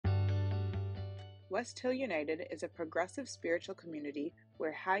West Hill United is a progressive spiritual community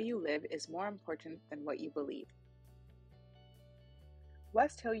where how you live is more important than what you believe.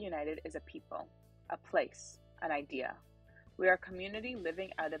 West Hill United is a people, a place, an idea. We are a community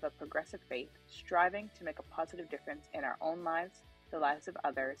living out of a progressive faith, striving to make a positive difference in our own lives, the lives of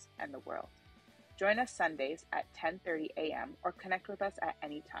others, and the world. Join us Sundays at 10:30 a.m. or connect with us at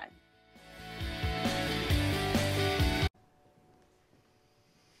any time.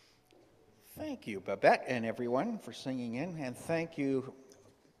 Thank you, Babette and everyone, for singing in, and thank you,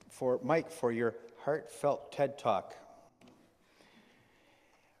 Mike, for your heartfelt TED Talk.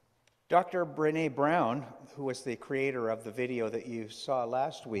 Dr. Brené Brown, who was the creator of the video that you saw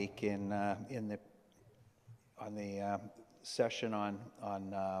last week on the session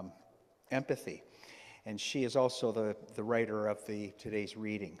on empathy, and she is also the writer of today's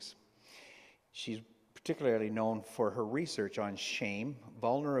readings. She's particularly known for her research on shame,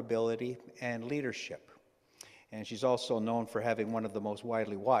 vulnerability, and leadership. And she's also known for having one of the most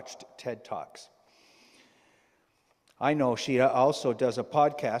widely watched TED Talks. I know she also does a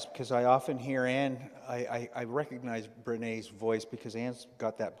podcast because I often hear Anne, I recognize Brené's voice because Anne's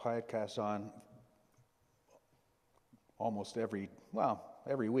got that podcast on almost every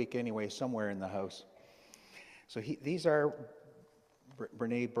week anyway, somewhere in the house. So these are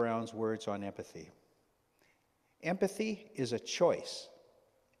Brené Brown's words on empathy. Empathy is a choice,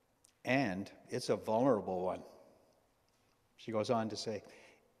 and it's a vulnerable one. She goes on to say,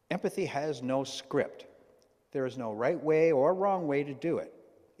 empathy has no script. There is no right way or wrong way to do it.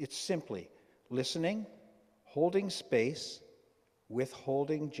 It's simply listening, holding space,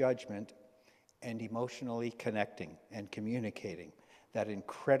 withholding judgment, and emotionally connecting and communicating that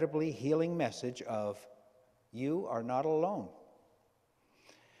incredibly healing message of, you are not alone.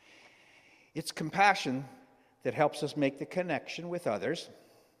 It's compassion that helps us make the connection with others,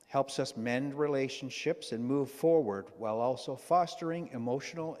 helps us mend relationships and move forward while also fostering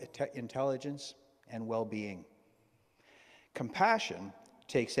emotional intelligence and well-being. Compassion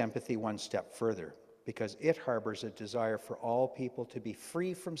takes empathy one step further because it harbors a desire for all people to be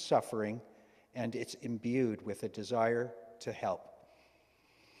free from suffering, and it's imbued with a desire to help.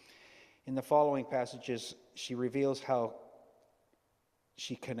 In the following passages, she reveals how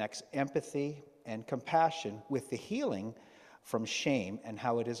she connects empathy and compassion with the healing from shame and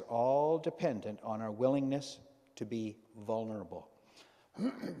how it is all dependent on our willingness to be vulnerable.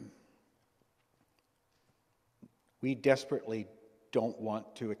 We desperately don't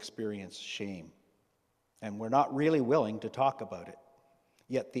want to experience shame, and we're not really willing to talk about it.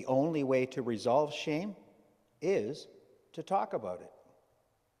 Yet the only way to resolve shame is to talk about it.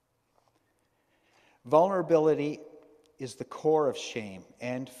 Vulnerability is the core of shame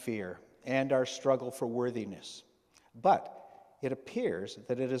and fear and our struggle for worthiness. But it appears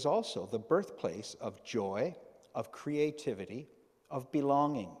that it is also the birthplace of joy, of creativity, of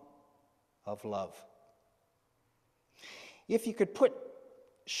belonging, of love. If you could put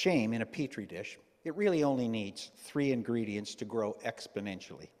shame in a petri dish, it really only needs 3 ingredients to grow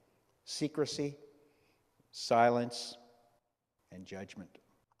exponentially: secrecy, silence, and judgment.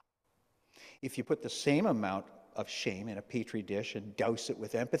 If you put the same amount of shame in a petri dish and douse it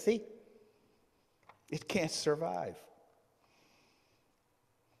with empathy, it can't survive.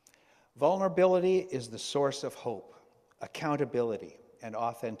 Vulnerability is the source of hope, accountability, and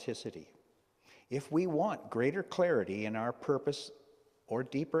authenticity. If we want greater clarity in our purpose or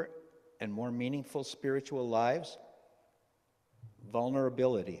deeper and more meaningful spiritual lives,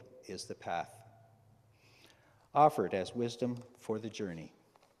 vulnerability is the path, offered as wisdom for the journey.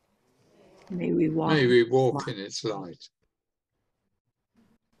 May we walk in its light.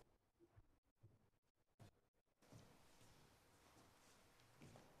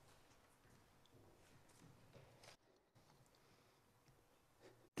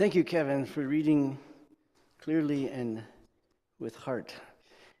 Thank you, Kevin, for reading clearly and with heart.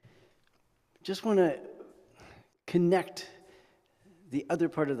 Just want to connect the other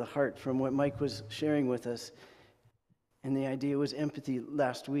part of the heart from what Mike was sharing with us, and the idea was empathy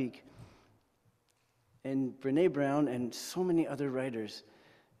last week. And Brené Brown and so many other writers,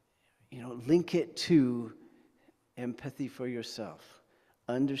 link it to empathy for yourself,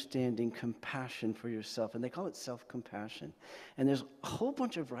 understanding compassion for yourself, and they call it self-compassion. And there's a whole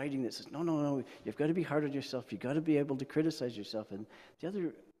bunch of writing that says, no, you've got to be hard on yourself, you've got to be able to criticize yourself. And the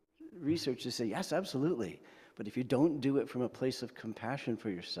other researchers say, yes, absolutely, but if you don't do it from a place of compassion for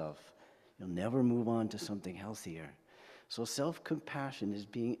yourself, you'll never move on to something healthier. So self-compassion is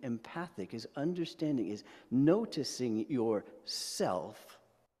being empathic, is understanding, is noticing yourself.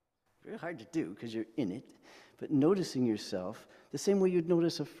 Very hard to do because you're in it, but noticing yourself the same way you'd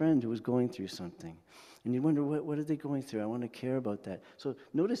notice a friend who was going through something. And you wonder, what are they going through? I want to care about that. So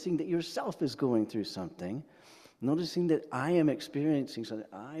noticing that yourself is going through something, noticing that I am experiencing something,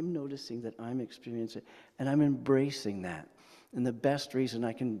 I'm noticing that I'm experiencing, and I'm embracing that. And the best reason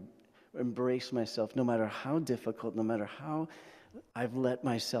I can embrace myself, no matter how difficult, no matter how I've let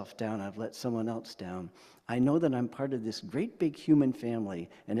myself down, I've let someone else down, I know that I'm part of this great big human family,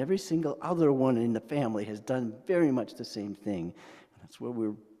 and every single other one in the family has done very much the same thing. That's where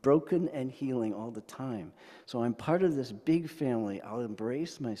we're broken and healing all the time. So I'm part of this big family. I'll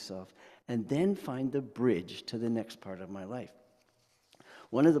embrace myself and then find the bridge to the next part of my life.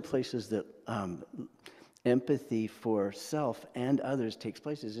 One of the places that empathy for self and others takes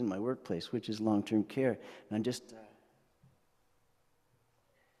place is in my workplace, which is long-term care. And I'm just...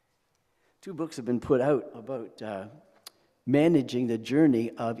 2 books have been put out about managing the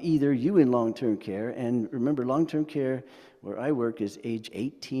journey of either you in long-term care, and remember, long-term care where I work is age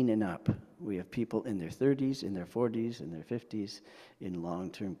 18 and up. We have people in their 30s, in their 40s, in their 50s in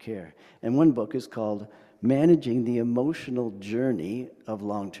long-term care. And one book is called Managing the Emotional Journey of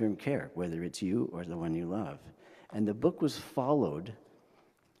Long-Term Care, whether it's you or the one you love. And the book was followed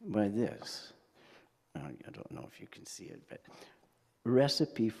by this. I don't know if you can see it, but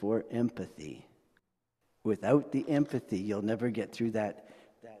Recipe for Empathy. Without the empathy, you'll never get through that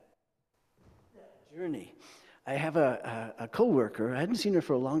journey. I have a coworker. I hadn't seen her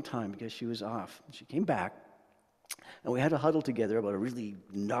for a long time because she was off. She came back, and we had a huddle together about a really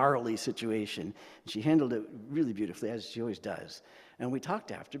gnarly situation. She handled it really beautifully, as she always does. And we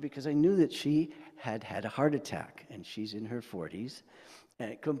talked after because I knew that she had had a heart attack, and she's in her 40s. And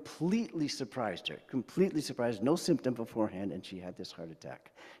it completely surprised her, no symptom beforehand, and she had this heart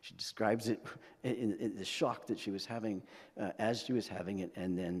attack. She describes it in the shock that she was having as she was having it,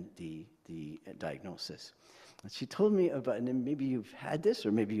 and then the diagnosis. And she told me about, and maybe you've had this,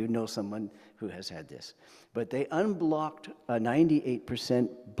 or maybe you know someone who has had this, but they unblocked a 98%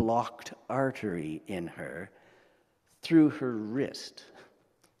 blocked artery in her through her wrist.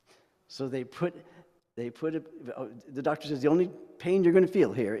 So the doctor says the only pain you're going to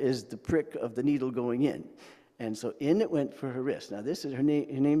feel here is the prick of the needle going in. And so in it went for her wrist. Now this is her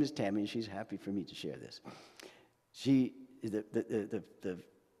name is Tammy, and she's happy for me to share this. The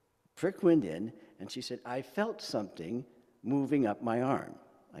prick went in, and she said, I felt something moving up my arm.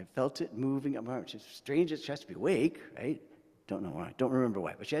 I felt it moving up my arm. It's strange, she has to be awake, right? Don't know why, don't remember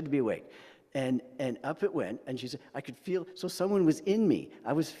why, but she had to be awake. And up it went, and she said, I could feel, so someone was in me.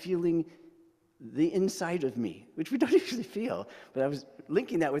 I was feeling the inside of me, which we don't usually feel, but I was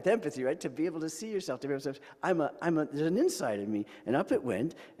linking that with empathy, right? To be able to see yourself, to be able to say, there's an inside of me, and up it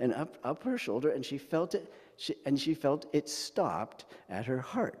went, and up her shoulder, and she felt it, she felt it stopped at her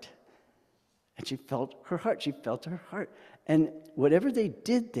heart, and she felt her heart, and whatever they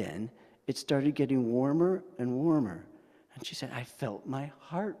did then, it started getting warmer and warmer, and she said, I felt my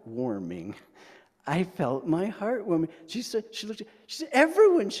heart warming. I felt my heart warming. She said,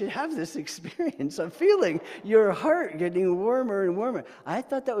 everyone should have this experience of feeling your heart getting warmer and warmer. I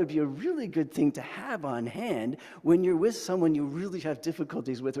thought that would be a really good thing to have on hand when you're with someone you really have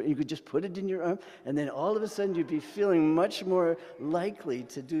difficulties with. You could just put it in your arm, and then all of a sudden you'd be feeling much more likely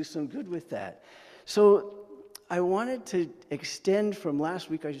to do some good with that. So I wanted to extend from last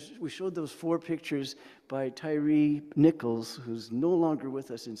week. We showed those 4 pictures by Tyree Nichols, who's no longer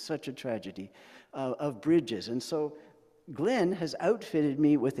with us in such a tragedy, of bridges. And so Glenn has outfitted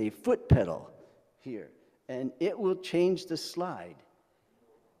me with a foot pedal here, and it will change the slide.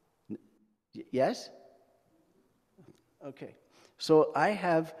 Yes? Okay. So I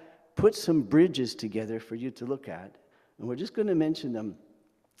have put some bridges together for you to look at, and we're just going to mention them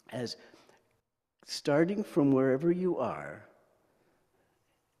as starting from wherever you are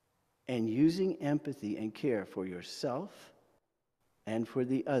and using empathy and care for yourself and for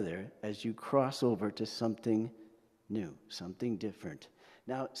the other as you cross over to something new, something different.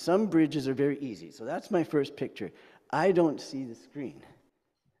 Now, some bridges are very easy. So that's my first picture. I don't see the screen.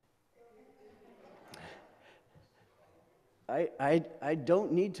 I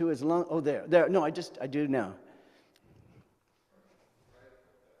don't need to as long, there, no, I do now.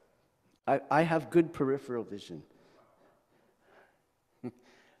 I have good peripheral vision.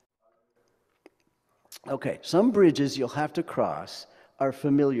 Okay, some bridges you'll have to cross are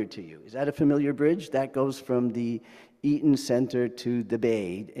familiar to you. Is that a familiar bridge? That goes from the Eaton Center to the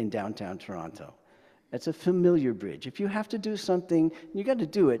Bay in downtown Toronto. That's a familiar bridge. If you have to do something, you got to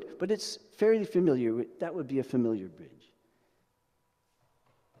do it, but it's fairly familiar. That would be a familiar bridge.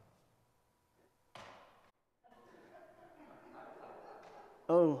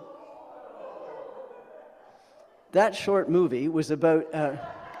 Oh. that short movie was about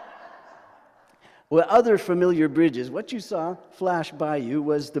well, other familiar bridges. What you saw flash by you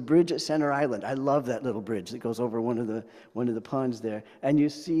was the bridge at Center Island. I love that little bridge that goes over one of the ponds there. And you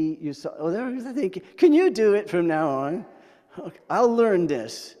saw. Oh, there's the thing. Can you do it from now on? Okay, I'll learn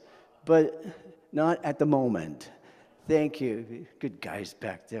this, but not at the moment. Thank you. Good guys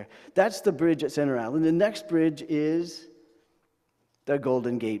back there. That's the bridge at Center Island. The next bridge is the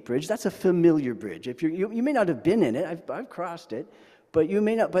Golden Gate Bridge. That's a familiar bridge. If you may not have been in it. I've crossed it. But you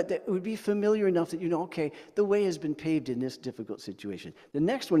may not, but it would be familiar enough that you know, okay, the way has been paved in this difficult situation. The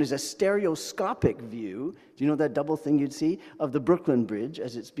next one is a stereoscopic view. Do you know that double thing you'd see of the Brooklyn Bridge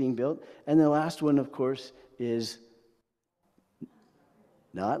as it's being built? And the last one, of course, is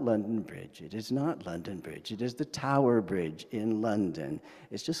not London Bridge. It is not London Bridge. It is the Tower Bridge in London.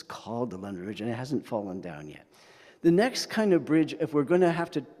 It's just called the London Bridge, and it hasn't fallen down yet. The next kind of bridge, if we're going to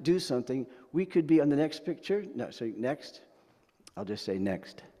have to do something, we could be on the next picture. No, sorry, next. I'll just say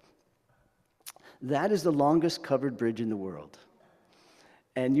next. That is the longest covered bridge in the world.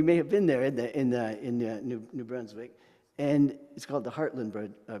 And you may have been there in New Brunswick. And it's called the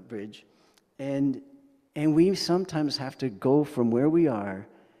Heartland Bridge. And we sometimes have to go from where we are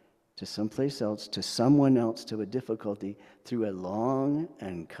to someplace else, to someone else, to a difficulty, through a long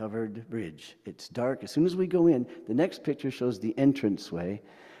and covered bridge. It's dark. As soon as we go in, the next picture shows the entranceway.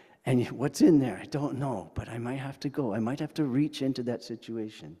 And what's in there? I don't know, but I might have to go. I might have to reach into that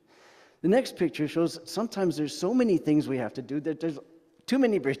situation. The next picture shows sometimes there's so many things we have to do that there's too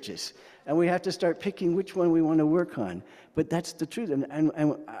many bridges, and we have to start picking which one we want to work on. But that's the truth. And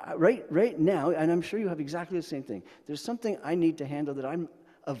right now, and I'm sure you have exactly the same thing, there's something I need to handle that I'm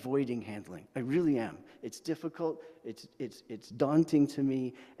avoiding handling. I really am. It's difficult, it's daunting to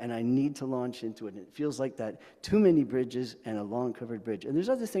me, and I need to launch into it. And it feels like that, too many bridges and a long covered bridge. And there's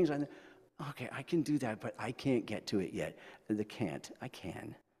other things okay, I can do that, but I can't get to it yet. I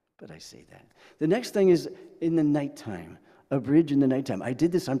can, but I say that. The next thing is in the nighttime, a bridge in the nighttime. I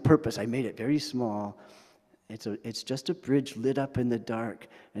did this on purpose. I made it very small. It's just a bridge lit up in the dark,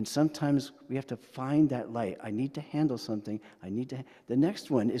 and sometimes we have to find that light. I need to handle something. The next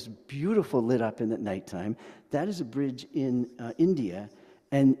one is beautiful, lit up in the nighttime. That is a bridge in India,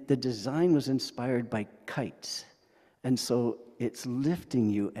 and the design was inspired by kites. And so it's lifting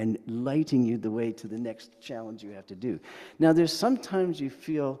you and lighting you the way to the next challenge you have to do. Now, there's sometimes you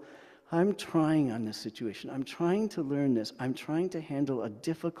feel, I'm trying on this situation. I'm trying to learn this. I'm trying to handle a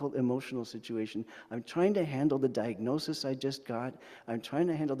difficult emotional situation. I'm trying to handle the diagnosis I just got. I'm trying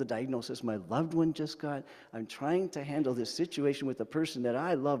to handle the diagnosis my loved one just got. I'm trying to handle this situation with a person that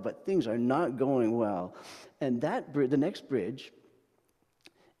I love, but things are not going well. And that the next bridge,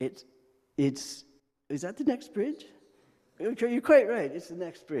 is that the next bridge? Okay, you're quite right. It's the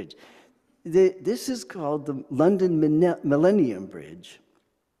next bridge. This is called the London Millennium Bridge.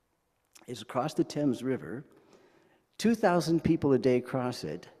 It's across the Thames River. 2,000 people a day cross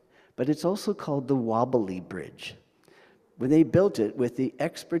it, but it's also called the Wobbly Bridge. When they built it with the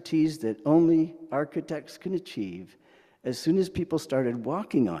expertise that only architects can achieve, as soon as people started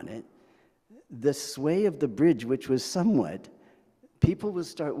walking on it, the sway of the bridge, which was somewhat, people would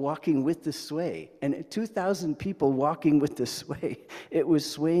start walking with the sway. And 2,000 people walking with the sway, it was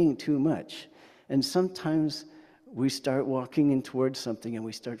swaying too much. And sometimes we start walking in towards something and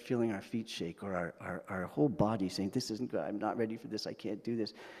we start feeling our feet shake or our whole body saying, this isn't good, I'm not ready for this, I can't do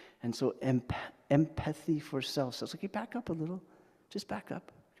this. And so empathy for self says, okay, back up a little, just back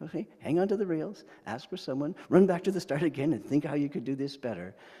up, okay? Hang on to the rails, ask for someone, run back to the start again and think how you could do this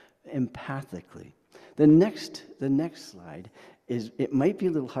better, empathically. The next slide is, it might be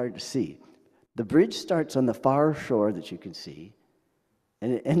a little hard to see. The bridge starts on the far shore that you can see,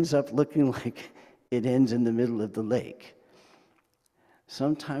 and it ends up looking like it ends in the middle of the lake.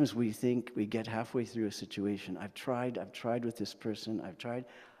 Sometimes we think we get halfway through a situation. I've tried with this person,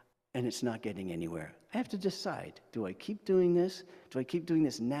 and it's not getting anywhere. I have to decide, do I keep doing this? Do I keep doing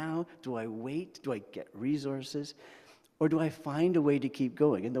this now? Do I wait? Do I get resources? Or do I find a way to keep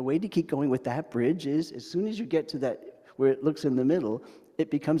going? And the way to keep going with that bridge is, as soon as you get to that, where it looks in the middle,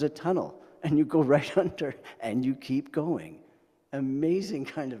 it becomes a tunnel, and you go right under, and you keep going. Amazing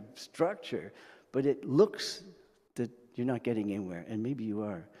kind of structure. But it looks that you're not getting anywhere, and maybe you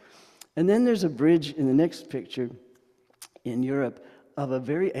are. And then there's a bridge in the next picture in Europe of a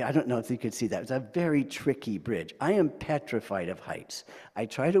very, I don't know if you could see that, it's a very tricky bridge. I am petrified of heights. I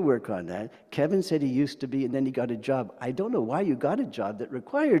try to work on that. Kevin said he used to be, and then he got a job. I don't know why you got a job that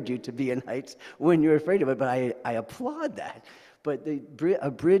required you to be in heights when you're afraid of it, but I applaud that. But a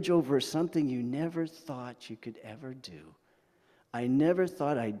bridge over something you never thought you could ever do. I never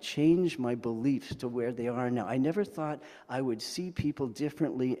thought I'd change my beliefs to where they are now. I never thought I would see people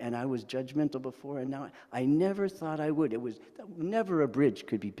differently, and I was judgmental before, and now I never thought I would. Never a bridge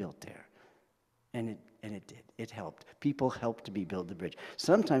could be built there. And it did. It helped. People helped me build the bridge.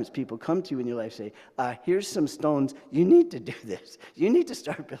 Sometimes people come to you in your life and say, here's some stones. You need to do this. You need to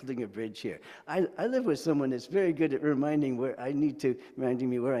start building a bridge here. I live with someone that's very good at reminding me where I need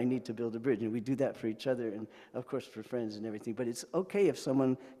to build a bridge. And we do that for each other and, of course, for friends and everything. But it's okay if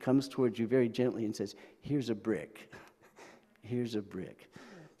someone comes towards you very gently and says, here's a brick. Here's a brick.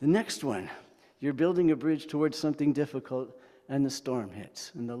 The next one, you're building a bridge towards something difficult, and the storm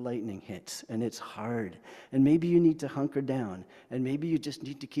hits, and the lightning hits, and it's hard. And maybe you need to hunker down, and maybe you just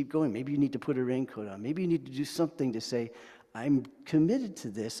need to keep going. Maybe you need to put a raincoat on. Maybe you need to do something to say, I'm committed to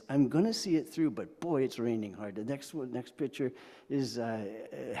this. I'm going to see it through, but boy, it's raining hard. The next picture is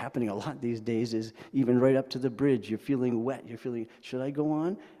happening a lot these days, is even right up to the bridge. You're feeling wet. You're feeling, should I go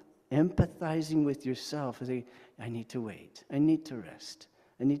on? Empathizing with yourself and say, I need to wait. I need to rest.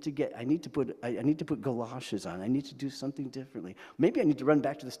 I need to put galoshes on. I need to do something differently. Maybe I need to run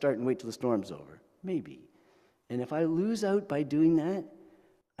back to the start and wait till the storm's over. Maybe. And if I lose out by doing that,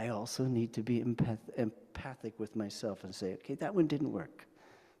 I also need to be empathic with myself and say, okay, that one didn't work.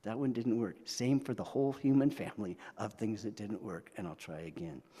 That one didn't work. Same for the whole human family of things that didn't work, and I'll try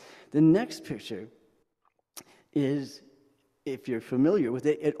again. The next picture is, if you're familiar with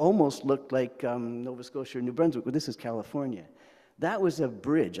it, it almost looked like Nova Scotia or New Brunswick, but this is California. That was a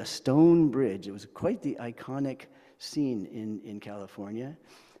bridge, a stone bridge. It was quite the iconic scene in California.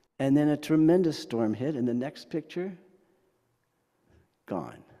 And then a tremendous storm hit, and the next picture,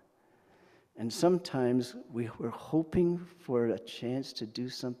 gone. And sometimes we were hoping for a chance to do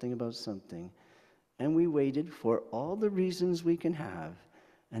something about something, and we waited for all the reasons we can have,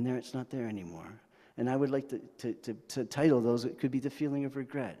 and there it's not there anymore. And I would like to title those, it could be the feeling of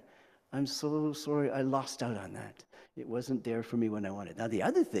regret. I'm so sorry I lost out on that. It wasn't there for me when I wanted. Now, the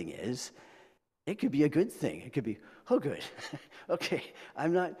other thing is, it could be a good thing. It could be, oh, good. Okay,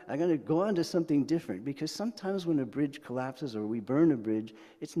 I'm going to go on to something different, because sometimes when a bridge collapses or we burn a bridge,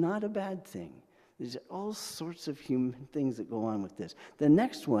 it's not a bad thing. There's all sorts of human things that go on with this. The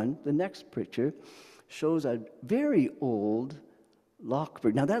next one, the next picture, shows a very old lock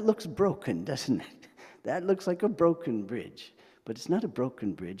bridge. Now, that looks broken, doesn't it? That looks like a broken bridge. But it's not a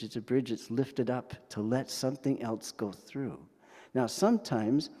broken bridge. It's a bridge that's lifted up to let something else go through. Now,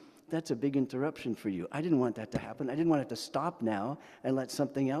 sometimes that's a big interruption for you. I didn't want that to happen. I didn't want it to stop now and let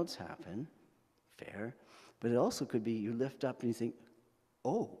something else happen. Fair. But it also could be you lift up and you think,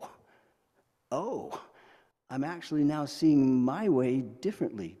 oh, I'm actually now seeing my way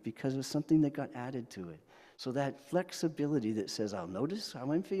differently because of something that got added to it. So that flexibility that says, I'll notice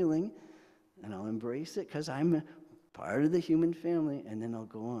how I'm feeling and I'll embrace it because I'm part of the human family, and then I'll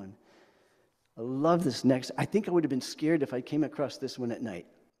go on. I love this next. I think I would have been scared if I came across this one at night.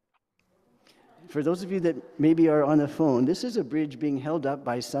 For those of you that maybe are on a phone, this is a bridge being held up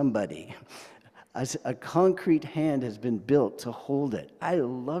by somebody. A concrete hand has been built to hold it. I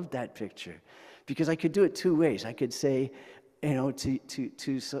love that picture because I could do it two ways. I could say,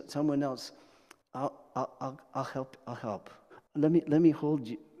 to someone else, I'll help. Let me hold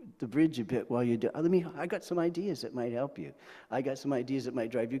you, the bridge a bit while you do. I got some ideas that might help you. I got some ideas that might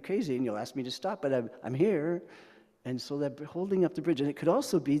drive you crazy, and you'll ask me to stop, but I'm here. And so that holding up the bridge, and it could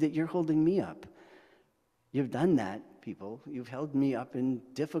also be that you're holding me up. You've done that, people. You've held me up in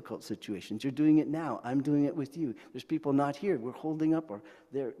difficult situations. You're doing it now. I'm doing it with you. There's people not here. We're holding up, or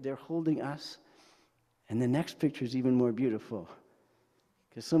they're holding us. And the next picture is even more beautiful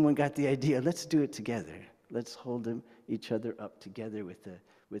because someone got the idea. Let's do it together. Let's hold each other up together with the.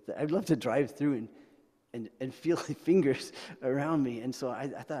 I'd love to drive through and feel the fingers around me. And so I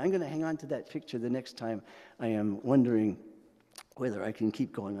thought I'm going to hang on to that picture the next time I am wondering whether I can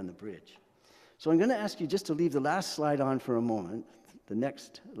keep going on the bridge. So I'm going to ask you just to leave the last slide on for a moment, the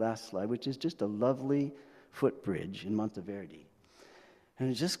next last slide, which is just a lovely footbridge in Monteverde. And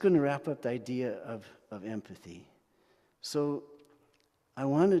I'm just going to wrap up the idea of empathy. So I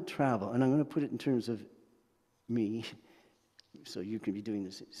want to travel, and I'm going to put it in terms of me, so you can be doing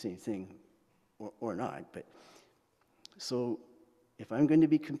the same thing or not. But so if I'm going to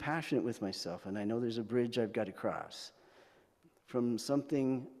be compassionate with myself, and I know there's a bridge I've got to cross, from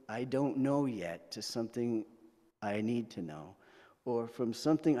something I don't know yet to something I need to know, or from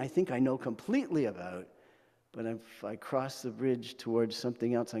something I think I know completely about, but if I cross the bridge towards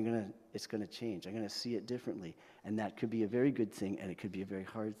something else, it's going to change. I'm going to see it differently. And that could be a very good thing, and it could be a very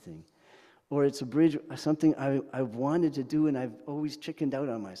hard thing. or it's a bridge, something I've wanted to do and I've always chickened out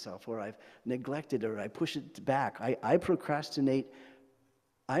on myself, or I've neglected, or I push it back. I procrastinate.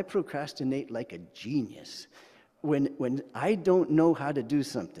 I procrastinate like a genius. When I don't know how to do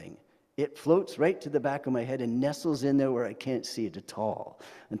something, it floats right to the back of my head and nestles in there where I can't see it at all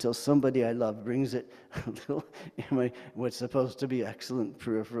until somebody I love brings it a little in my what's supposed to be excellent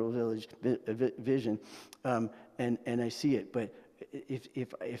peripheral vision, and I see it. But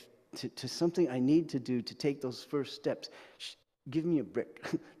if to something I need to do to take those first steps, give me a brick.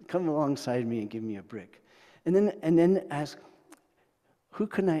 Come alongside me and give me a brick, and then ask, who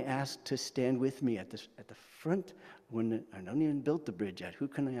can I ask to stand with me at the front when I don't even built the bridge yet? Who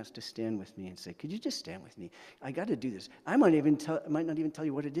can I ask to stand with me and say, could you just stand with me? I got to do this. I might not even tell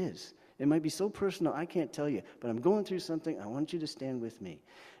you what it is. It might be so personal I can't tell you, but I'm going through something. I want you to stand with me.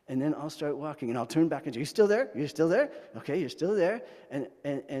 And then I'll start walking, and I'll turn back and say, you still there? You're still there? Okay, you're still there.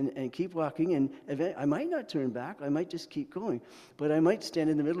 And keep walking, and I might not turn back. I might just keep going. But I might stand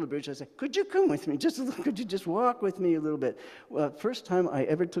in the middle of the bridge and say, could you come with me? Could you just walk with me a little bit? Well, first time I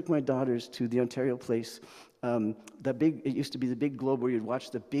ever took my daughters to the Ontario Place, it used to be the big globe where you'd watch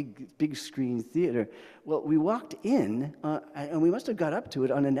the big screen theater. Well, we walked in, and we must have got up to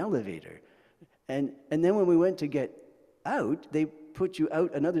it on an elevator. And then when we went to get out, they put you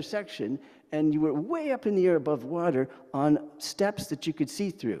out another section, and you were way up in the air above water on steps that you could see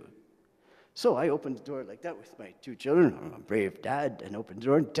through. So I opened the door like that with my two children. I'm a brave dad, and opened the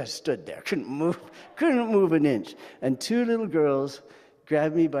door and just stood there. Couldn't move an inch. And two little girls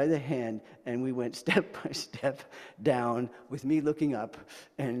grabbed me by the hand, and we went step by step down with me looking up,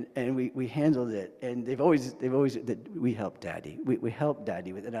 and we handled it. And they've always we helped Daddy. We helped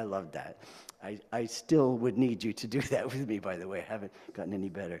Daddy with it, and I love that. I still would need you to do that with me, by the way. I haven't gotten any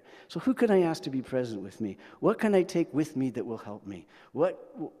better. So who can I ask to be present with me? What can I take with me that will help me?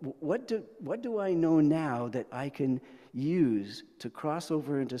 What do I know now that I can use to cross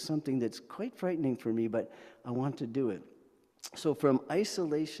over into something that's quite frightening for me, but I want to do it? So from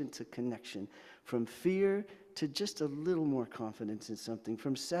isolation to connection, from fear to just a little more confidence in something,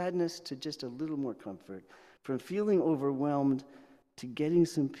 from sadness to just a little more comfort, from feeling overwhelmed to getting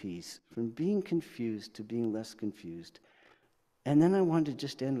some peace, from being confused to being less confused. And then I want to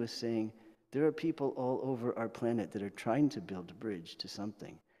just end with saying, there are people all over our planet that are trying to build a bridge to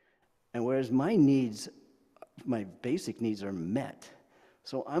something. And whereas my basic needs are met,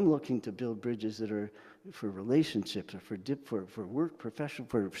 so I'm looking to build bridges that are for relationships or for work, professional,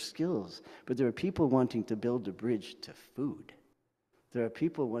 for skills. But there are people wanting to build a bridge to food. There are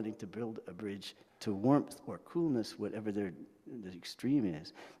people wanting to build a bridge to warmth or coolness, whatever the extreme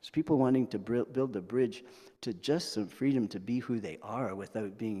is. There's people wanting to build a bridge to just some freedom to be who they are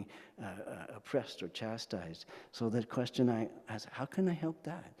without being oppressed or chastised. So the question I ask, how can I help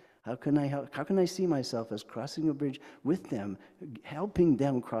that? How can I see myself as crossing a bridge with them, helping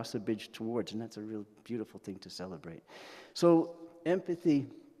them cross a bridge towards? And that's a real beautiful thing to celebrate. So empathy,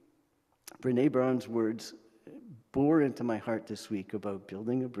 Brene Brown's words, bore into my heart this week about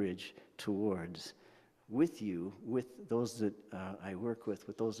building a bridge towards, with you, with those that I work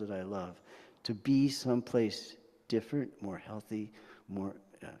with those that I love, to be someplace different, more healthy, more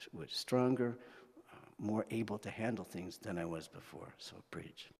stronger, more able to handle things than I was before. So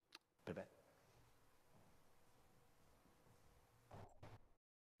bridge. Bye-bye.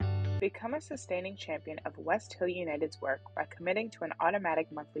 Become a sustaining champion of West Hill United's work by committing to an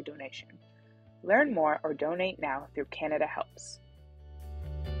automatic monthly donation. Learn more or donate now through Canada Helps.